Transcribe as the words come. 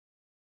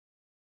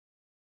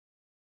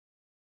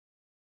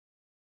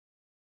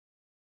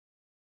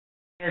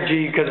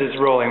Energy because it's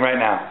rolling right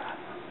now.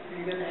 Are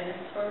you going to ask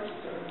first?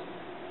 Or?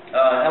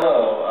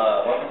 Hello.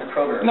 Welcome to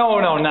Kroger. No,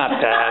 not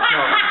that.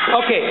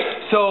 No. Okay,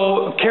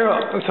 so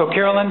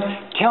Carolyn,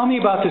 tell me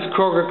about this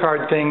Kroger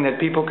card thing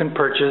that people can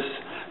purchase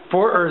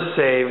for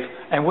Earthsave,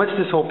 and what's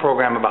this whole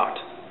program about?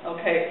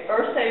 Okay,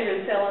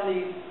 Earthsave is selling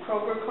these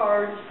Kroger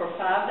cards for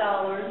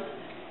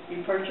 $5.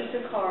 You purchase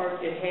a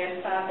card, it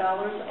has $5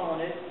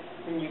 on it.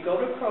 When you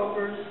go to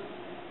Kroger's,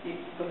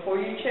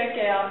 before you check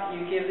out,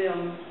 you give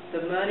them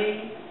the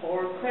money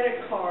or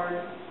credit card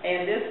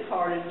and this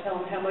card and tell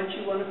them how much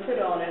you want to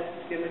put on it.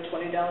 Give them a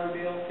 $20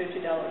 bill,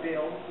 $50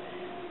 bill.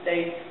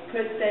 They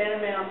put that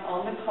amount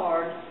on the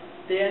card,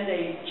 then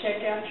they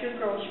check out your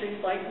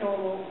groceries like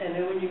normal, and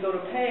then when you go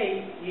to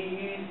pay, you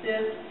use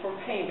this for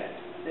payment.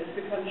 This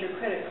becomes your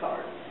credit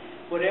card.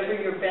 Whatever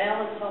your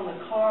balance on the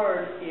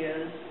card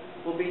is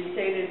will be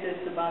stated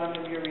at the bottom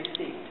of your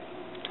receipt.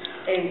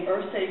 And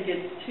Earthsave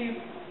gets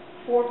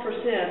 4%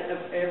 of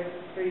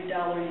every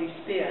dollar you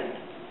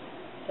spend.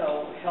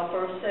 So help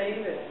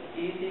Earthsave. It's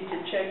easy to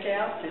check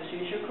out. Just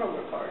use your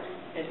Kroger card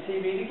and see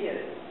me to get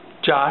it.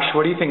 Josh,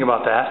 what do you think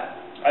about that?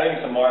 I think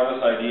it's a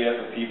marvelous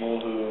idea for people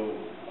who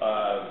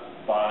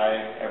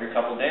buy every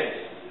couple days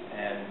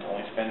and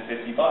only spend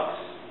 $50.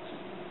 It's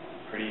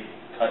pretty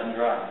cut and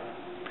dry.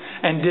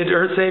 And did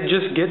Earthsave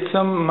just get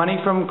some money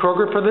from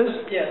Kroger for this?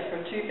 Yes, for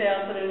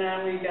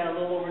 2009 we got a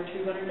little over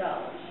 $200.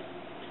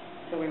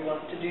 So we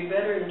want to do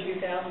better in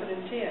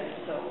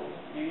 2010, so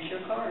use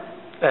your card.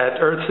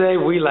 At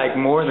Earthsave, we like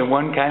more than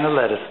one kind of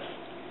lettuce.